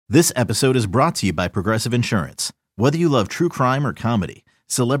This episode is brought to you by Progressive Insurance. Whether you love true crime or comedy,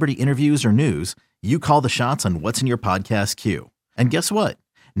 celebrity interviews or news, you call the shots on what's in your podcast queue. And guess what?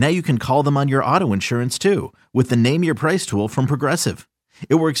 Now you can call them on your auto insurance too with the Name Your Price tool from Progressive.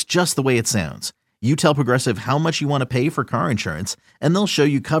 It works just the way it sounds. You tell Progressive how much you want to pay for car insurance, and they'll show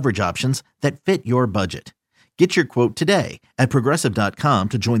you coverage options that fit your budget. Get your quote today at Progressive.com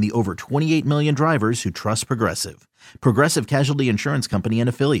to join the over 28 million drivers who trust Progressive. Progressive Casualty Insurance Company and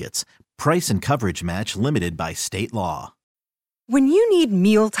Affiliates. Price and coverage match limited by state law. When you need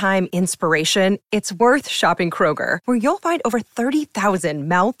mealtime inspiration, it's worth shopping Kroger, where you'll find over 30,000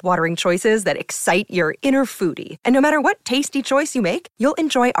 mouth-watering choices that excite your inner foodie. And no matter what tasty choice you make, you'll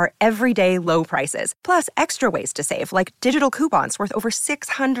enjoy our everyday low prices, plus extra ways to save, like digital coupons worth over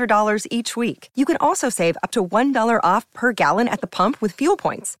 $600 each week. You can also save up to $1 off per gallon at the pump with fuel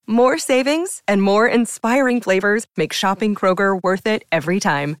points. More savings and more inspiring flavors make shopping Kroger worth it every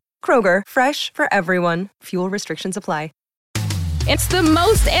time. Kroger, fresh for everyone. Fuel restrictions apply. It's the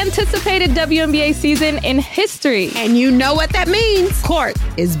most anticipated WNBA season in history. And you know what that means. Court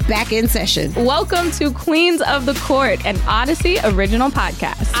is back in session. Welcome to Queens of the Court, an Odyssey original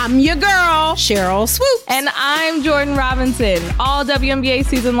podcast. I'm your girl, Cheryl Swoops. And I'm Jordan Robinson. All WNBA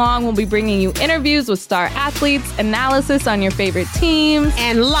season long, we'll be bringing you interviews with star athletes, analysis on your favorite teams,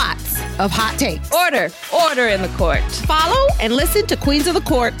 and lots of hot takes. Order in the court. Follow and listen to Queens of the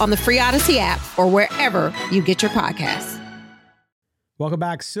Court on the free Odyssey app or wherever you get your podcasts. Welcome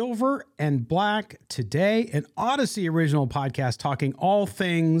back, Silver and Black. Today, an Odyssey original podcast talking all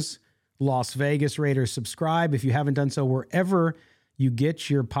things Las Vegas Raiders. Subscribe if you haven't done so wherever you get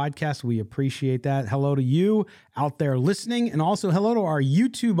your podcast. We appreciate that. Hello to you out there listening, and also hello to our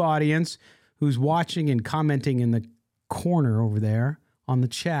YouTube audience who's watching and commenting in the corner over there on the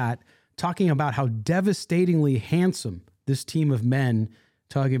chat, talking about how devastatingly handsome this team of men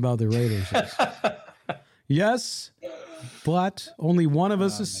talking about the Raiders is. Yes, but only one of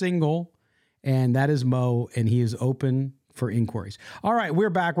us is single, and that is Mo, and he is open for inquiries. All right, we're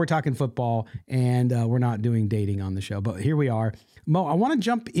back. We're talking football, and we're not doing dating on the show, but here we are. Mo, I want to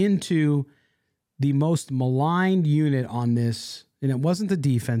jump into the most maligned unit on this, and it wasn't the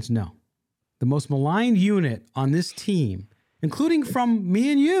defense, no. The most maligned unit on this team, including from me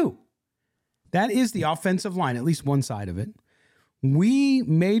and you, that is the offensive line, at least one side of it. We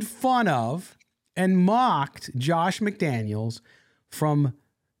made fun of and mocked Josh McDaniels from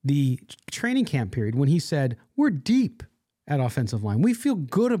the training camp period when he said, we're deep at offensive line. We feel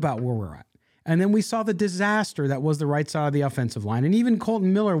good about where we're at. And then we saw the disaster that was the right side of the offensive line. And even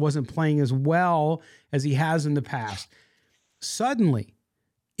Colton Miller wasn't playing as well as he has in the past. Suddenly,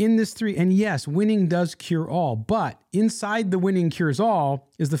 in this three, and yes, winning does cure all, but inside the winning cures all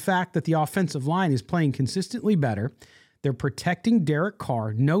is the fact that the offensive line is playing consistently better. They're protecting Derek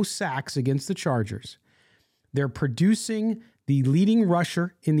Carr, no sacks against the Chargers. They're producing the leading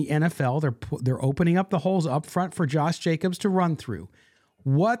rusher in the NFL. They're opening up the holes up front for Josh Jacobs to run through.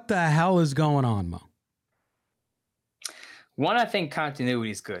 What the hell is going on, Mo? One, I think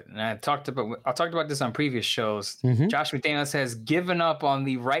continuity is good. And I talked about this on previous shows. Josh McDaniels has given up on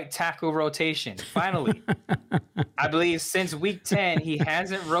the right tackle rotation. Finally, I believe since week 10, he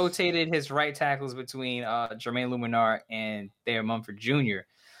hasn't rotated his right tackles between Jermaine Luminar and Thayer Mumford Jr.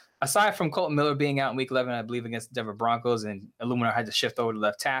 Aside from Colton Miller being out in week 11, I believe, against the Denver Broncos, and Luminar had to shift over to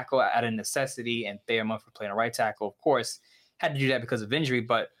left tackle out of necessity, and Thayer Mumford playing a right tackle, of course, had to do that because of injury.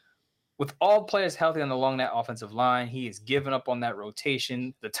 But with all players healthy along that offensive line, he has given up on that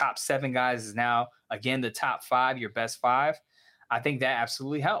rotation. The top 7 guys is now, again, the top 5, your best 5. I think that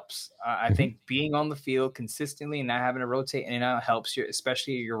absolutely helps. I think being on the field consistently and not having to rotate in and out helps you,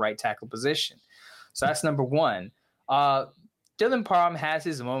 especially your right tackle position. So that's number one. Dylan Parham has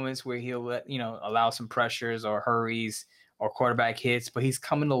his moments where he'll allow some pressures or hurries or quarterback hits, but he's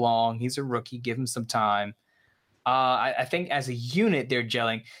coming along. He's a rookie. Give him some time. I think as a unit, they're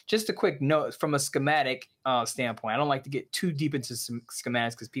gelling. Just a quick note from a schematic standpoint. I don't like to get too deep into some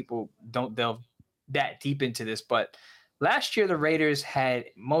schematics because people don't delve that deep into this. But last year, the Raiders had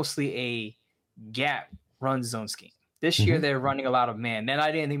mostly a gap run zone scheme. This year, they're running a lot of man.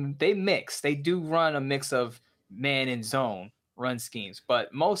 Then they mix. They do run a mix of man and zone run schemes.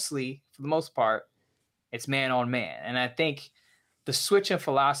 But mostly, for the most part, it's man on man. And I think the switch in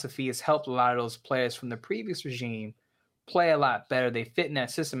philosophy has helped a lot of those players from the previous regime play a lot better. They fit in that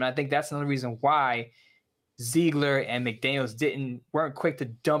system. And I think that's another reason why Ziegler and McDaniels weren't quick to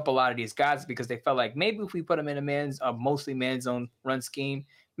dump a lot of these guys, because they felt like maybe if we put them in a mostly man zone run scheme,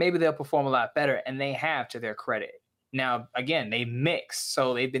 maybe they'll perform a lot better. And they have, to their credit. Now, again, they mix.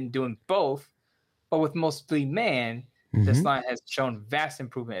 So they've been doing both, but with mostly man, this line has shown vast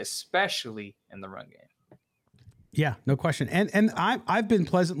improvement, especially in the run game. Yeah, no question. And I've been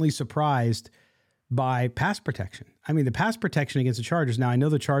pleasantly surprised by pass protection. I mean, the pass protection against the Chargers. Now, I know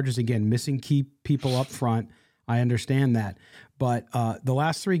the Chargers, again, missing key people up front. I understand that. But the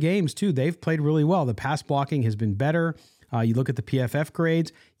last 3 games, too, they've played really well. The pass blocking has been better. You look at the PFF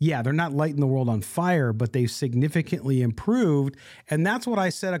grades. Yeah, they're not lighting the world on fire, but they've significantly improved. And that's what I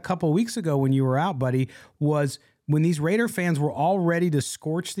said a couple weeks ago when you were out, buddy, was when these Raider fans were all ready to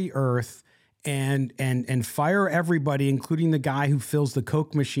scorch the earth and fire everybody, including the guy who fills the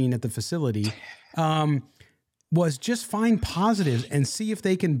Coke machine at the facility, was just find positives and see if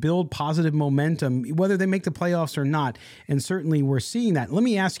they can build positive momentum, whether they make the playoffs or not. And certainly we're seeing that. Let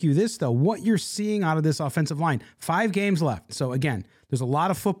me ask you this, though. What you're seeing out of this offensive line, 5 games left. So again, there's a lot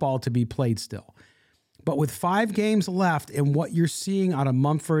of football to be played still. But with 5 games left and what you're seeing out of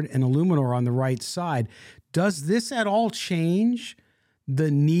Mumford and Illuminor on the right side, does this at all change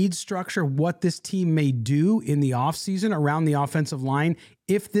the need structure, what this team may do in the offseason around the offensive line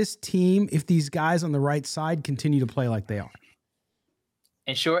if these guys on the right side continue to play like they are?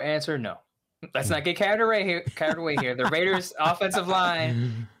 And short answer, no. Let's not get carried away here. The Raiders' offensive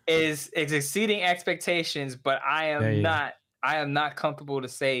line is exceeding expectations, but I am not comfortable to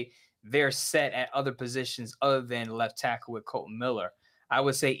say they're set at other positions other than left tackle with Colton Miller. I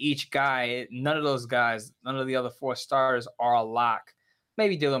would say each guy, none of those guys, none of the other 4 starters are a lock.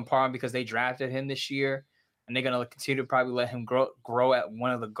 Maybe Dylan Parham because they drafted him this year, and they're going to continue to probably let him grow at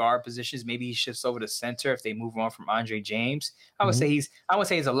one of the guard positions. Maybe he shifts over to center if they move on from Andre James. I would say he's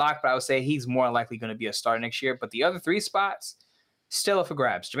a lock, but I would say he's more likely going to be a starter next year. But the other 3 spots, still up for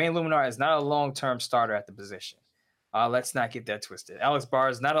grabs. Jermaine Luminar is not a long-term starter at the position. Let's not get that twisted. Alex Barr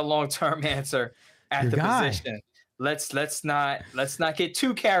is not a long-term answer at the position. Let's not get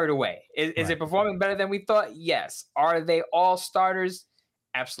too carried away. Is it performing better than we thought? Yes. Are they all starters?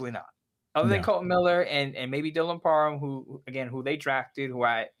 Absolutely not. Other than Colton Miller and maybe Dylan Parham, who they drafted, who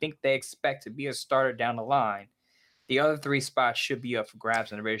I think they expect to be a starter down the line, the other 3 spots should be up for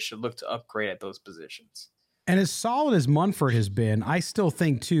grabs, and the Raiders should look to upgrade at those positions. And as solid as Munford has been, I still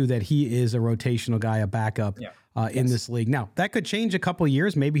think, too, that he is a rotational guy, a backup in this league. Now, that could change a couple of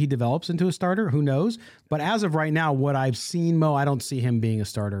years. Maybe he develops into a starter. Who knows? But as of right now, what I've seen, Mo, I don't see him being a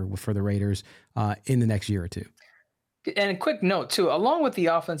starter for the Raiders in the next year or two. And a quick note, too, along with the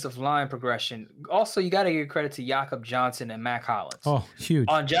offensive line progression, also you got to give credit to Jakob Johnson and Mac Hollins. Oh, huge.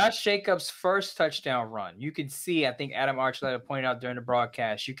 On Josh Jacobs' first touchdown run, you could see, I think Adam Archuleta pointed out during the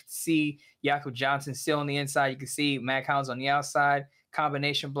broadcast, you could see Jakob Johnson still on the inside. You could see Mac Hollins on the outside,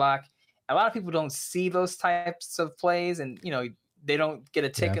 combination block. A lot of people don't see those types of plays, and, they don't get a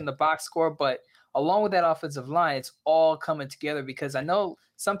tick in the box score. But along with that offensive line, it's all coming together, because I know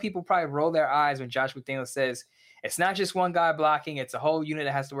some people probably roll their eyes when Josh McDaniels says, it's not just one guy blocking. It's a whole unit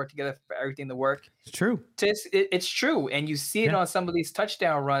that has to work together for everything to work. It's true. It's true. And you see it on some of these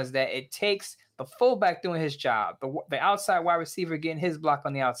touchdown runs that it takes the fullback doing his job, the outside wide receiver getting his block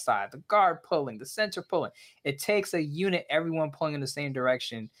on the outside, the guard pulling, the center pulling. It takes a unit, everyone pulling in the same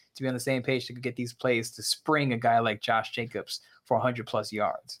direction to be on the same page to get these plays to spring a guy like Josh Jacobs for 100+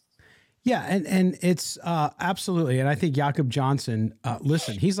 yards. Yeah, and it's absolutely. And I think Jakob Johnson,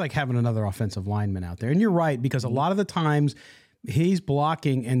 listen, he's like having another offensive lineman out there. And you're right, because a lot of the times he's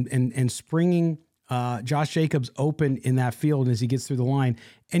blocking and springing Josh Jacobs open in that field as he gets through the line.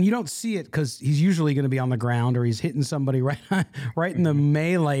 And you don't see it because he's usually going to be on the ground, or he's hitting somebody right in the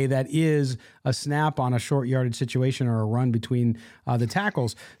melee that is a snap on a short yardage situation or a run between the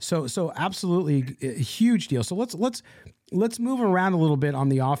tackles. So absolutely a huge deal. So let's move around a little bit on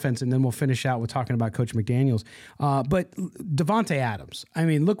the offense, and then we'll finish out with talking about Coach McDaniels. But Davante Adams, I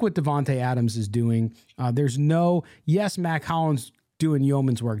mean, look what Davante Adams is doing. Yes, Mac Hollins doing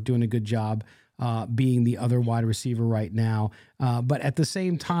yeoman's work, doing a good job being the other wide receiver right now. But at the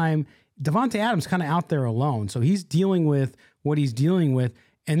same time, Davante Adams kind of out there alone. So he's dealing with what he's dealing with.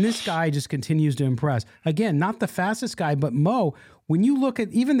 And this guy just continues to impress. Again, not the fastest guy, but Mo, when you look at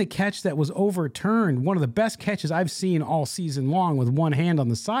even the catch that was overturned, one of the best catches I've seen all season long with one hand on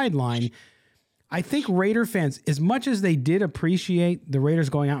the sideline, I think Raider fans, as much as they did appreciate the Raiders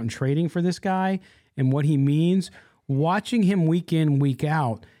going out and trading for this guy and what he means, watching him week in, week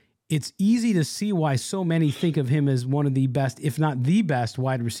out, it's easy to see why so many think of him as one of the best, if not the best,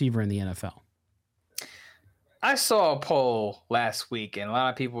 wide receiver in the NFL. I saw a poll last week, and a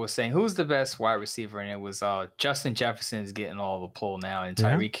lot of people were saying, who's the best wide receiver? And it was Justin Jefferson's getting all the poll now, and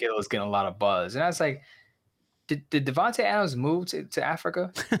Tyreek Hill is getting a lot of buzz. And I was like, did Davante Adams move to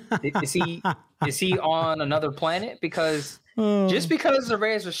Africa? Is he on another planet? Because just because the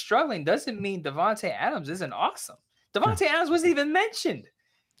Raiders are struggling doesn't mean Davante Adams isn't awesome. Davante Adams wasn't even mentioned.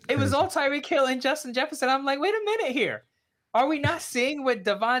 It was all Tyreek Hill and Justin Jefferson. I'm like, wait a minute here. Are we not seeing what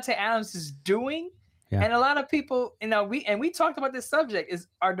Davante Adams is doing? Yeah. And a lot of people, we talked about this subject, is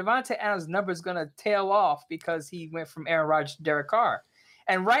are Davante Adams' numbers going to tail off because he went from Aaron Rodgers to Derek Carr?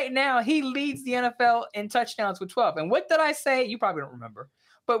 And right now, he leads the NFL in touchdowns with 12. And what did I say? You probably don't remember.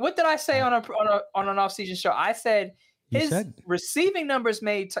 But what did I say on an off-season show? I said his receiving numbers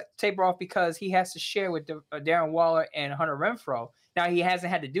may taper off because he has to share with Darren Waller and Hunter Renfrow. Now, he hasn't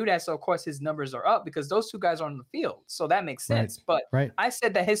had to do that, so of course his numbers are up because those two guys are on the field. So that makes sense. But I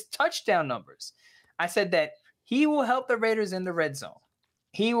said that his touchdown numbers, I said that he will help the Raiders in the red zone.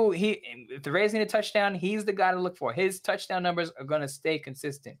 If the Raiders need a touchdown, he's the guy to look for. His touchdown numbers are going to stay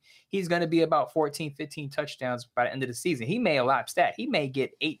consistent. He's going to be about 14, 15 touchdowns by the end of the season. He may elapse that. He may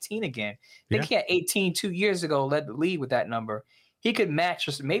get 18 again. I think he had 18 2 years ago, led the league with that number. He could match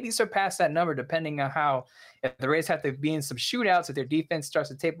or maybe surpass that number depending on if the Raiders have to be in some shootouts, if their defense starts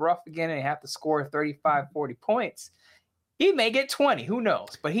to taper off again and they have to score 35, 40 points. He may get 20. Who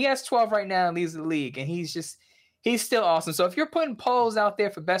knows? But he has 12 right now and leads the league, and he's still awesome. So if you're putting polls out there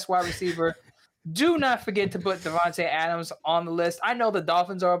for best wide receiver, do not forget to put Davante Adams on the list. I know the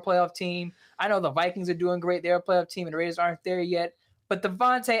Dolphins are a playoff team. I know the Vikings are doing great. They're a playoff team, and the Raiders aren't there yet. But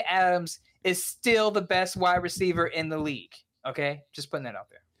Davante Adams is still the best wide receiver in the league. Okay? Just putting that out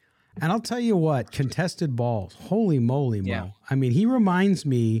there. And I'll tell you what, contested balls. Holy moly, Mo. Yeah. I mean, he reminds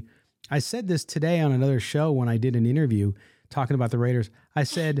me, I said this today on another show when I did an interview talking about the Raiders. I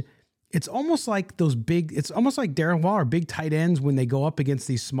said, it's almost like it's almost like Darren Waller, big tight ends when they go up against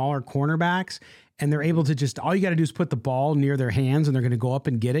these smaller cornerbacks and they're able to all you got to do is put the ball near their hands and they're going to go up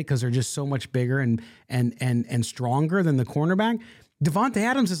and get it because they're just so much bigger and stronger than the cornerback. Davante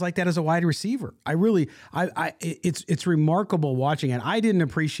Adams is like that as a wide receiver. It's remarkable watching it. I didn't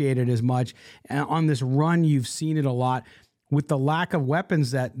appreciate it as much on this run. You've seen it a lot with the lack of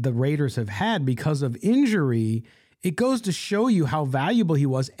weapons that the Raiders have had because of injury. It goes to show you how valuable he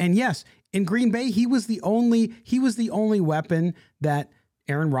was. And yes, in Green Bay, he was the only weapon that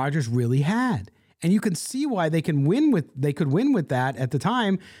Aaron Rodgers really had. And you can see why they could win with that at the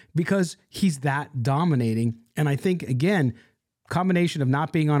time because he's that dominating. And I think, again, combination of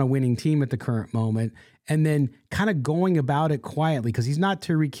not being on a winning team at the current moment and then kind of going about it quietly because he's not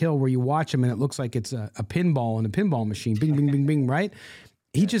Tyreek Hill where you watch him and it looks like it's a pinball in a pinball machine. Bing, bing, bing, bing, right?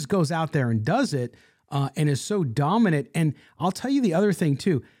 He just goes out there and does it. And is so dominant. And I'll tell you the other thing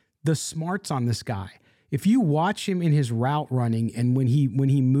too, the smarts on this guy. If you watch him in his route running and when he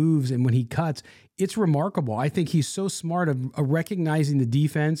moves and when he cuts, it's remarkable. I think he's so smart of recognizing the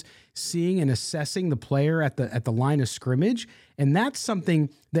defense, seeing and assessing the player at the line of scrimmage. And that's something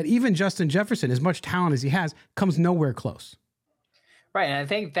that even Justin Jefferson, as much talent as he has, comes nowhere close. Right, and I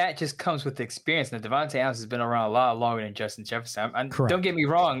think that just comes with the experience. And Davante Adams has been around a lot longer than Justin Jefferson. Don't get me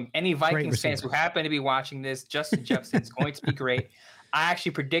wrong. Any Vikings fans who happen to be watching this, Justin Jefferson is going to be great. I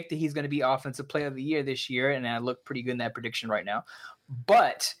actually predicted he's going to be Offensive Player of the Year this year, and I look pretty good in that prediction right now.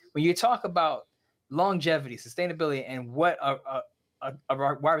 But when you talk about longevity, sustainability, and what a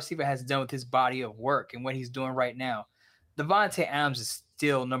wide receiver has done with his body of work and what he's doing right now, Davante Adams is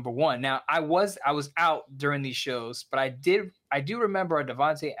still number one. Now, I was out during these shows, but I do remember a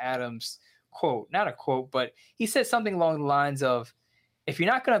Davante Adams quote, not a quote, but he said something along the lines of, if you're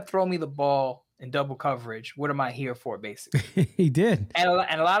not going to throw me the ball in double coverage, what am I here for, basically? He did. And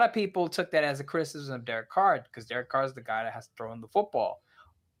a lot of people took that as a criticism of Derek Carr because Derek Carr is the guy that has to throw in the football.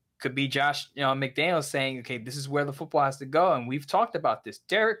 Could be Josh McDaniels saying, okay, this is where the football has to go. And we've talked about this.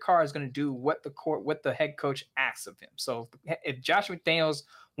 Derek Carr is going to do what the head coach asks of him. So if Josh McDaniels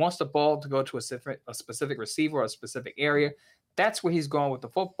wants the ball to go to a specific receiver or a specific area, that's where he's going with the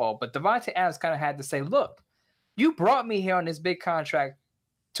football. But Davante Adams kind of had to say, look, you brought me here on this big contract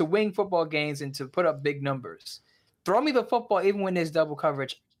to win football games and to put up big numbers. Throw me the football even when there's double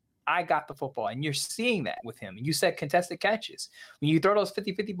coverage. I got the football, and you're seeing that with him. You said contested catches. When you throw those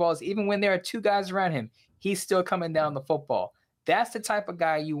 50-50 balls, even when there are two guys around him, he's still coming down the football. That's the type of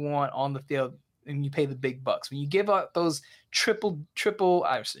guy you want on the field and you pay the big bucks. When you give up those triple,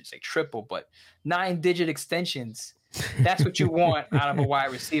 I shouldn't say triple, but 9-digit extensions, that's what you want out of a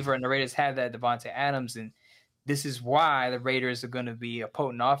wide receiver, and the Raiders have that Davante Adams, and this is why the Raiders are going to be a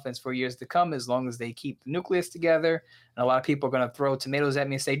potent offense for years to come as long as they keep the nucleus together. And a lot of people are going to throw tomatoes at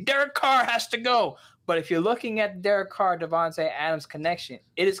me and say, Derek Carr has to go. But if you're looking at Derek Carr, Davante Adams connection,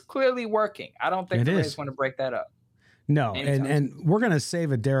 it is clearly working. I don't think the Raiders want to break that up. No, and we're going to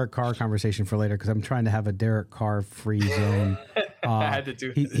save a Derek Carr conversation for later because I'm trying to have a Derek Carr free zone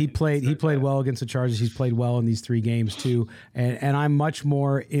He played well against the Chargers. He's played well in these 3 games too. And I'm much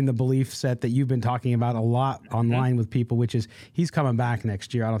more in the belief set that you've been talking about a lot online with people, which is he's coming back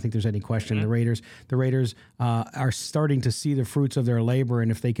next year. I don't think there's any question. The Raiders are starting to see the fruits of their labor,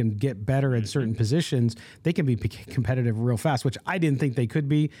 and if they can get better at certain positions, they can be competitive real fast, which I didn't think they could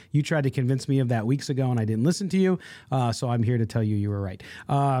be. You tried to convince me of that weeks ago, and I didn't listen to you. So I'm here to tell you were right.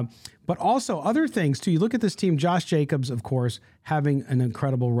 But also other things too. You look at this team, Josh Jacobs, of course, having an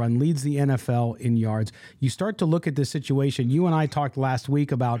incredible run, leads the NFL in yards. You start to look at this situation. You and I talked last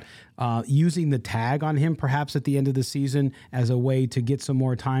week about using the tag on him perhaps at the end of the season as a way to get some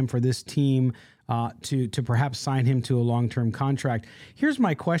more time for this team to perhaps sign him to a long-term contract. Here's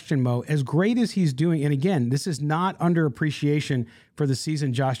my question, Mo. As great as he's doing, and again, this is not underappreciation for the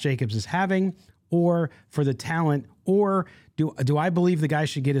season Josh Jacobs is having or for the talent, or do I believe the guy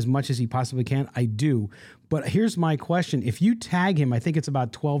should get as much as he possibly can? I do. But here's my question. If you tag him, I think it's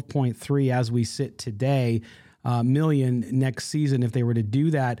about 12.3 as we sit today, million next season if they were to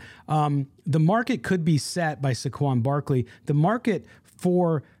do that. The market could be set by Saquon Barkley. The market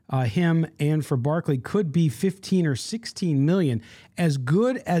for him and for Barkley could be 15 or 16 million. As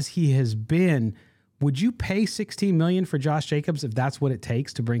good as he has been, would you pay 16 million for Josh Jacobs if that's what it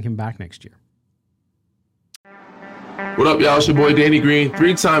takes to bring him back next year? What up, y'all? It's your boy Danny Green,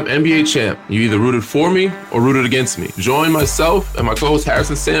 3-time NBA champ. You either rooted for me or rooted against me. Join myself and my co-host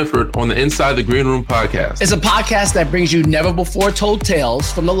Harrison Sanford on the Inside the Green Room podcast. It's a podcast that brings you never-before-told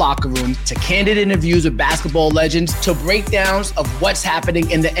tales from the locker room to candid interviews with basketball legends to breakdowns of what's happening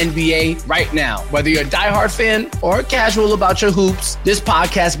in the NBA right now. Whether you're a diehard fan or casual about your hoops, this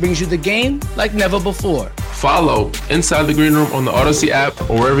podcast brings you the game like never before. Follow Inside the Green Room on the Odyssey app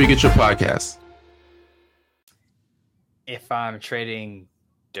or wherever you get your podcasts. If I'm trading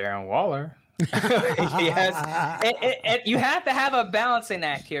Darren Waller, yes, you have to have a balancing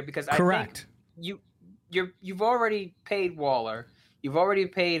act here because Correct. I think you've already paid Waller, you've already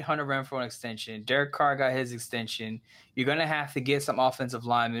paid Hunter Renfrow an extension. Derek Carr got his extension. You're gonna have to get some offensive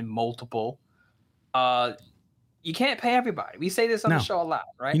linemen, multiple. You can't pay everybody. We say this on the show a lot,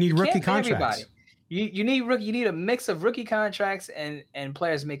 right? You need rookie contracts. You need a mix of rookie contracts and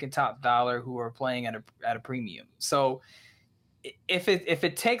players making top dollar who are playing at a premium. So if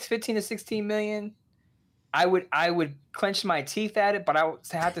it takes 15 to 16 million, I would clench my teeth at it, but I would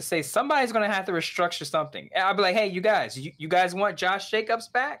have to say somebody's going to have to restructure something. I'll be like, hey, you guys want Josh Jacobs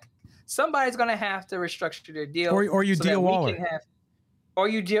back? Somebody's going to have to restructure their deal, or you deal Waller, or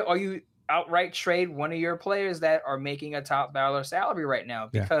you outright trade one of your players that are making a top dollar salary right now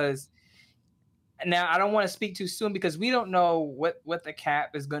because. Yeah. Now, I don't want to speak too soon because we don't know what the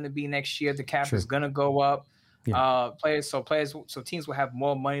cap is going to be next year. The cap is going to go up. Yeah. So teams will have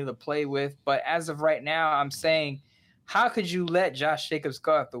more money to play with. But as of right now, I'm saying, how could you let Josh Jacobs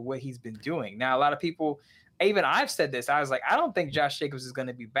go after what he's been doing? Now, a lot of people, even I've said this, I was like, I don't think Josh Jacobs is going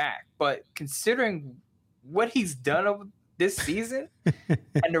to be back. But considering what he's done over this season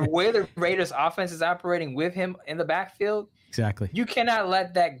and the way the Raiders offense is operating with him in the backfield, exactly. You cannot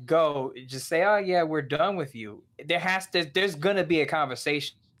let that go. Just say, oh, yeah, we're done with you. There's going to be a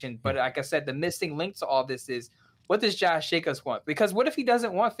conversation. But like I said, the missing link to all this is, what does Josh Jacobs want? Because what if he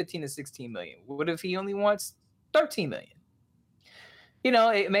doesn't want 15 to 16 million? What if he only wants 13 million?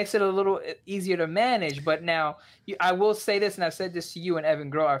 It makes it a little easier to manage. But now I will say this, and I've said this to you and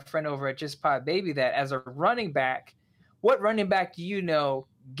Evan Groh, our friend over at Just Pod Baby, that as a running back, what running back do you know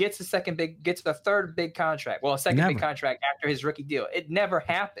gets the third big contract? Well, a second big contract after his rookie deal. It never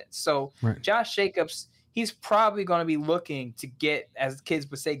happens. So Josh Jacobs, he's probably going to be looking to get, as kids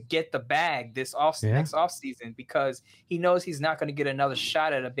would say, get the bag this next offseason because he knows he's not going to get another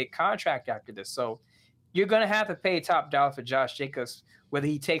shot at a big contract after this. So you're going to have to pay top dollar for Josh Jacobs, whether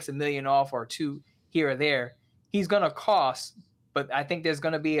he takes $1 million off or $2 million here or there. He's going to cost. But I think there's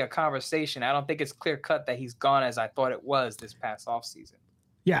going to be a conversation. I don't think it's clear cut that he's gone as I thought it was this past offseason.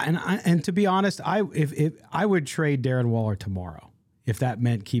 Yeah, and to be honest, if I would trade Darren Waller tomorrow if that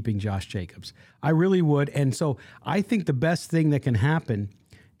meant keeping Josh Jacobs. I really would. And so I think the best thing that can happen,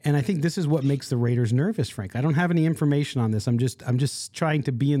 and I think this is what makes the Raiders nervous, Frank. I don't have any information on this. I'm just trying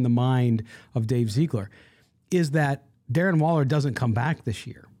to be in the mind of Dave Ziegler, is that Darren Waller doesn't come back this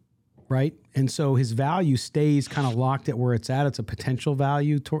year. Right. And so his value stays kind of locked at where it's at. It's a potential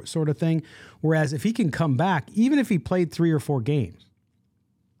value sort of thing. Whereas if he can come back, even if he played 3 or 4 games,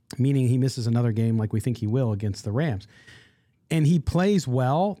 meaning he misses another game like we think he will against the Rams, and he plays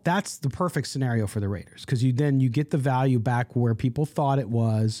well, that's the perfect scenario for the Raiders because you get the value back where people thought it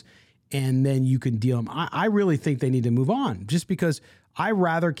was, and then you can deal him. I really think they need to move on just because I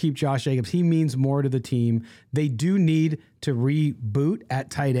rather keep Josh Jacobs. He means more to the team. They do need to reboot at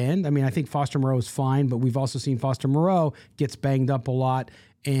tight end. I mean, I think Foster Moreau is fine, but we've also seen Foster Moreau gets banged up a lot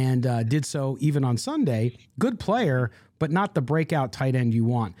and did so even on Sunday. Good player, but not the breakout tight end you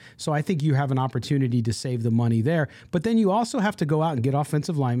want. So I think you have an opportunity to save the money there. But then you also have to go out and get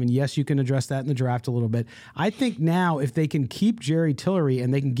offensive linemen. Yes, you can address that in the draft a little bit. I think now if they can keep Jerry Tillery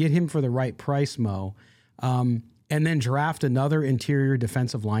and they can get him for the right price, Mo, and then draft another interior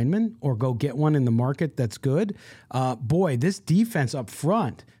defensive lineman or go get one in the market that's good, boy, this defense up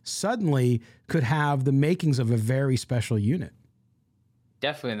front suddenly could have the makings of a very special unit.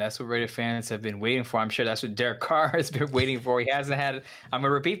 Definitely. That's what Raider fans have been waiting for. I'm sure that's what Derek Carr has been waiting for. He hasn't had, I'm going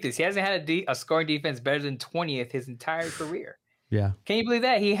to repeat this, he hasn't had a scoring defense better than 20th his entire career. Yeah. Can you believe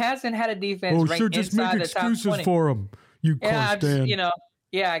that? He hasn't had a defense ranked inside the top 20. Just make excuses for him, you Carr stan.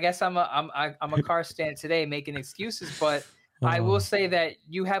 I guess I'm a Carr stan today making excuses, but I will say that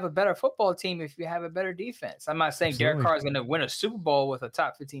you have a better football team if you have a better defense. I'm not saying Derek Carr is going to win a Super Bowl with a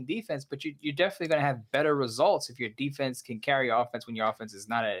top 15 defense, but you're definitely going to have better results if your defense can carry your offense when your offense is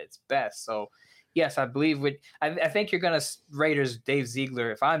not at its best. So, yes, I believe I think you're going to Raiders Dave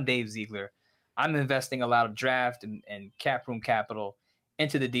Ziegler. If I'm Dave Ziegler, I'm investing a lot of draft and cap room capital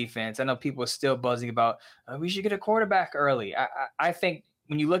into the defense. I know people are still buzzing about we should get a quarterback early. I think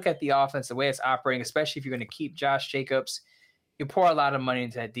when you look at the offense, the way it's operating, especially if you're going to keep Josh Jacobs, you pour a lot of money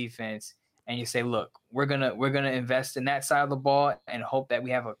into that defense and you say, look, we're gonna invest in that side of the ball and hope that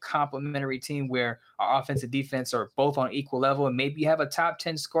we have a complementary team where our offense and defense are both on equal level, and maybe you have a top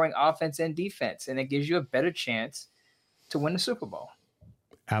 10 scoring offense and defense, and it gives you a better chance to win the Super Bowl.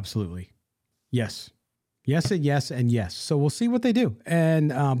 Absolutely. Yes. Yes and yes and yes. So we'll see what they do. And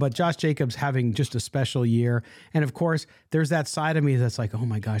but Josh Jacobs having just a special year. And of course, there's that side of me that's like, oh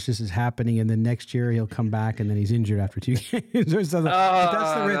my gosh, this is happening. And then next year he'll come back and then he's injured after 2 games.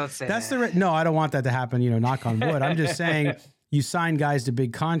 No, I don't want that to happen, knock on wood. I'm just saying you sign guys to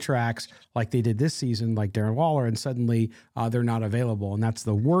big contracts like they did this season, like Darren Waller, and suddenly they're not available. And that's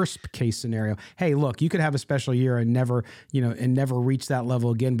the worst case scenario. Hey, look, you could have a special year and never reach that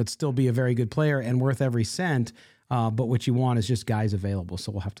level again, but still be a very good player and worth every cent. But what you want is just guys available.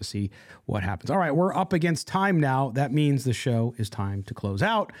 So we'll have to see what happens. All right, we're up against time now. That means the show is time to close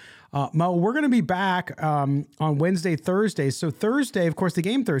out. Mo, we're going to be back on Wednesday, Thursday. So Thursday, of course, the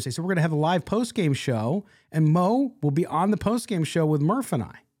game Thursday. So we're going to have a live post-game show. And Mo will be on the post-game show with Murph and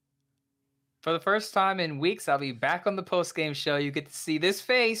I. For the first time in weeks, I'll be back on the post-game show. You get to see this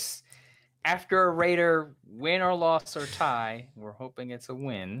face after a Raider win or loss or tie. We're hoping it's a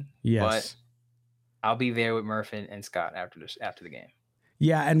win. Yes. But I'll be there with Murph and Scott after the game.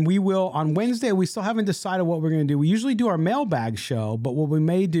 Yeah, and we will on Wednesday. We still haven't decided what we're going to do. We usually do our mailbag show, but what we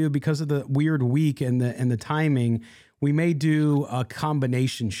may do because of the weird week and the timing, we may do a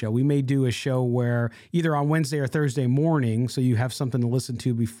combination show. We may do a show where either on Wednesday or Thursday morning, so you have something to listen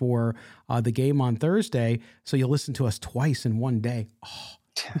to before the game on Thursday. So you'll listen to us twice in one day. Oh,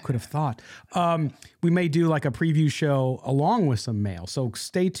 who could have thought? We may do like a preview show along with some mail. So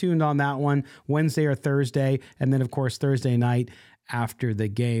stay tuned on that one, Wednesday or Thursday. And then, of course, Thursday night after the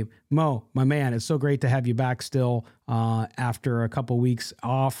game. Mo, my man, it's so great to have you back still after a couple weeks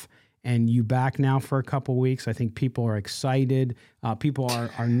off. And you back now for a couple weeks. I think people are excited. People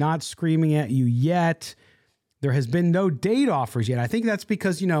are not screaming at you yet. There has been no date offers yet. I think that's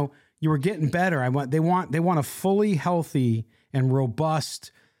because, you were getting better. They want a fully healthy and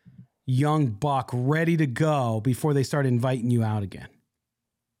robust young buck ready to go before they start inviting you out again.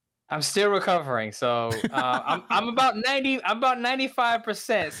 I'm still recovering, so I'm about 90. I'm about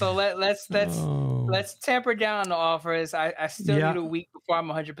 95%. So let's temper down the offers. I still need a week before I'm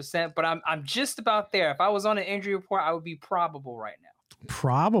 100%, but I'm just about there. If I was on an injury report, I would be probable right now.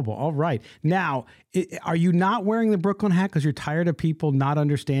 Probable. All right. Now, are you not wearing the Brooklyn hat because you're tired of people not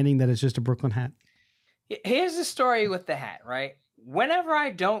understanding that it's just a Brooklyn hat? Here's the story with the hat, right? Whenever I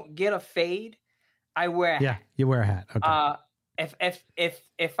don't get a fade, I wear a hat. Yeah, you wear a hat. Okay.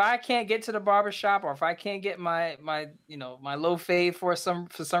 If I can't get to the barbershop or if I can't get my low fade for some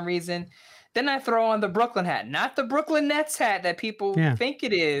reason, then I throw on the Brooklyn hat. Not the Brooklyn Nets hat that people think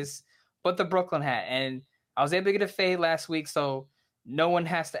it is, but the Brooklyn hat. And I was able to get a fade last week, so no one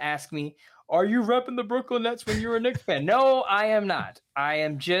has to ask me, are you repping the Brooklyn Nets when you're a Knicks fan? No, I am not. I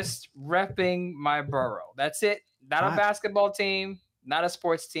am just repping my borough. That's it. Not a basketball team, not a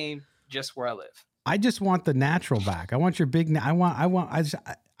sports team, just where I live. I just want the natural back. I want your big. I want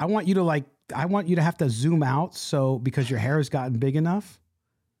you to have to zoom out because your hair has gotten big enough.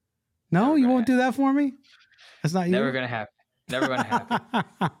 No, you won't do that for me. That's not you. Never gonna happen. Never gonna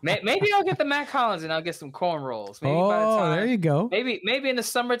happen. Maybe I'll get the Mac Hollins and I'll get some cornrows. Maybe by the time, there you go. Maybe in the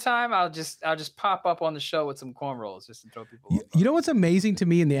summertime I'll just pop up on the show with some cornrows just to throw people off. You know what's amazing to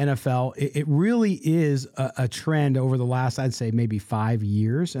me in the NFL? It really is a trend over the last, I'd say, maybe 5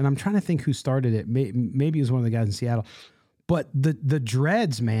 years. And I'm trying to think who started it. Maybe it was one of the guys in Seattle. But the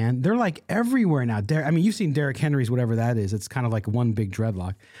dreads, man, they're like everywhere now. I mean, you've seen Derrick Henry's, whatever that is. It's kind of like one big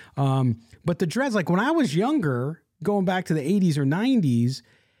dreadlock. But the dreads, like when I was younger, going back to the 80s or 90s,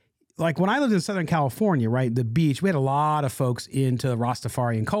 like when I lived in Southern California, right, the beach, we had a lot of folks into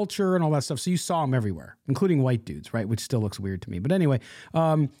Rastafarian culture and all that stuff. So you saw them everywhere, including white dudes, right, which still looks weird to me. But anyway,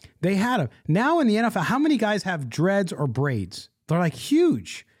 they had them. Now in the NFL, how many guys have dreads or braids? They're like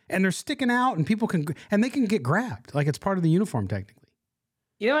huge. And they're sticking out, and they can get grabbed. Like it's part of the uniform, technically.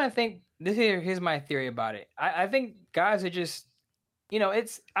 You know what I think? Here's my theory about it. I think guys are just, I don't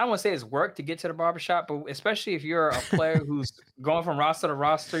want to say it's work to get to the barbershop, but especially if you're a player who's going from roster to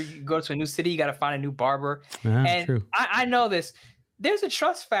roster, you go to a new city, you got to find a new barber. And true. I know this. There's a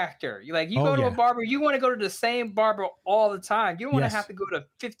trust factor. You go to a barber, you want to go to the same barber all the time. You don't want to have to go to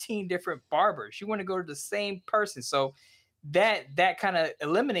 15 different barbers. You want to go to the same person. So that kind of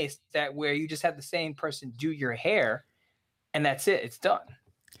eliminates that, where you just have the same person do your hair and that's it. It's done.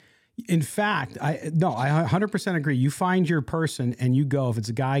 In fact, I 100% agree. You find your person and you go, if it's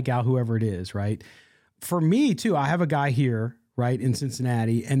a guy, gal, whoever it is, right? For me too, I have a guy here, right, in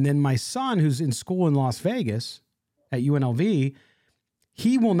Cincinnati. And then my son, who's in school in Las Vegas at UNLV,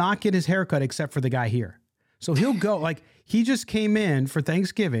 he will not get his haircut except for the guy here. So he'll go, like he just came in for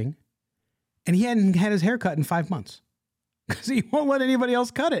Thanksgiving and he hadn't had his haircut in 5 months. Because he won't let anybody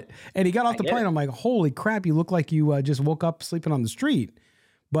else cut it. And he got off the plane. I'm like, holy crap, you look like you just woke up sleeping on the street.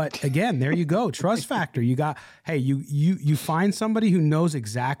 But again, there you go. Trust factor. You got, hey, you find somebody who knows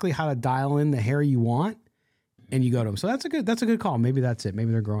exactly how to dial in the hair you want, and you go to them. So that's a good call. Maybe that's it.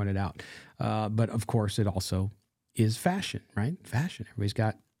 Maybe they're growing it out. But of course, it also is fashion, right? Fashion. Everybody's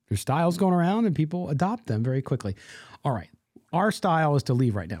got their styles going around, and people adopt them very quickly. All right. Our style is to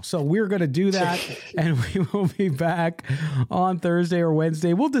leave right now. So we're going to do that, and we will be back on Thursday or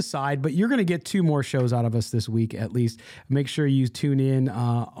Wednesday. We'll decide, but you're going to get 2 more shows out of us this week at least. Make sure you tune in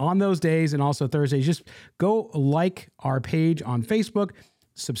on those days and also Thursdays. Just go like our page on Facebook.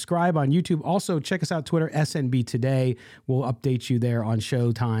 Subscribe on YouTube. Also, check us out Twitter, SNB Today. We'll update you there on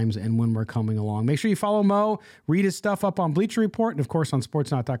show times and when we're coming along. Make sure you follow Mo. Read his stuff up on Bleacher Report and, of course, on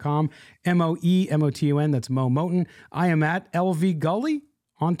sportsnaut.com. MOEMOTUN. That's Mo Moton. I am at LV Gully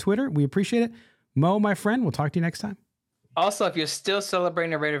on Twitter. We appreciate it. Mo, my friend, we'll talk to you next time. Also, if you're still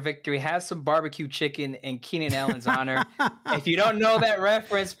celebrating a Raider victory, have some barbecue chicken in Keenan Allen's honor. If you don't know that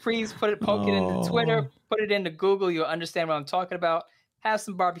reference, please poke it into Twitter, put it into Google. You'll understand what I'm talking about. Have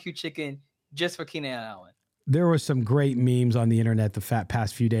some barbecue chicken just for Keenan Allen. There were some great memes on the internet the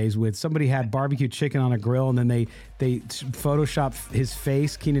past few days with somebody had barbecue chicken on a grill and then they photoshopped his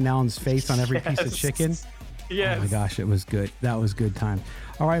face, Keenan Allen's face on every piece of chicken. Yes. Oh my gosh, it was good. That was good time.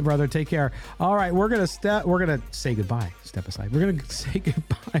 All right, brother, take care. All right, we're gonna say goodbye. Step aside. We're gonna say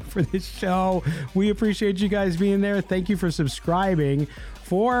goodbye for this show. We appreciate you guys being there. Thank you for subscribing.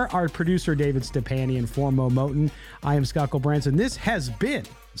 For our producer David Stepani and for Mo Moton, I am Scott Branson. This has been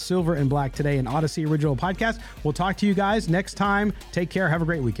Silver and Black Today, an Odyssey original podcast. We'll talk to you guys next time. Take care. Have a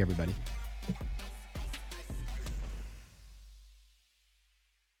great week, everybody.